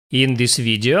In this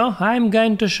video, I'm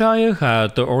going to show you how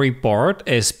to report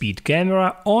a speed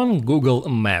camera on Google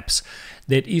Maps.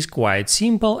 That is quite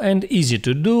simple and easy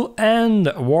to do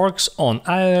and works on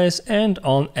iOS and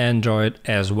on Android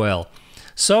as well.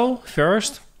 So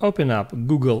first open up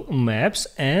Google Maps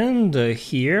and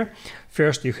here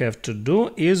first you have to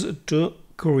do is to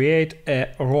create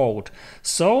a road.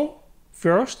 So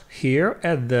first here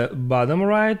at the bottom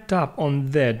right tap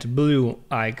on that blue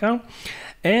icon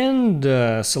and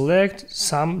select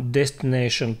some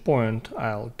destination point.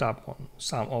 I'll tap on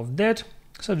some of that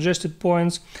suggested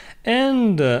points,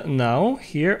 and now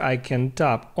here I can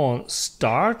tap on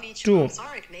start to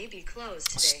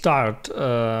start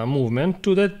movement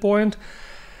to that point,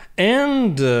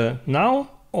 and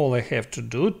now all I have to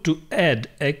do to add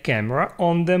a camera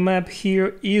on the map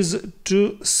here is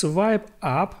to swipe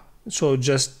up, so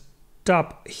just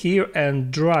tap here and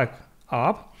drag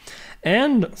up.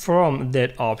 And from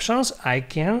that options I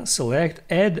can select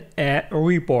add a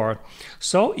report.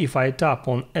 So if I tap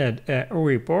on add a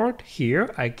report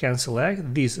here, I can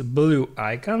select this blue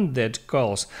icon that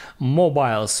calls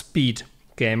mobile speed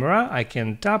camera. I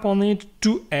can tap on it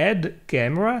to add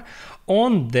camera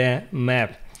on the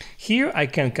map. Here I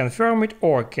can confirm it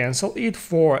or cancel it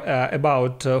for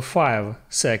about 5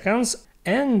 seconds.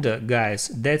 And guys,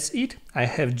 that's it. I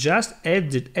have just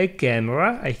added a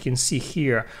camera. I can see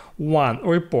here one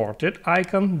reported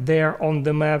icon there on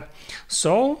the map.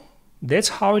 So that's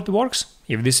how it works.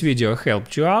 If this video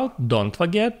helped you out, don't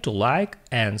forget to like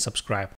and subscribe.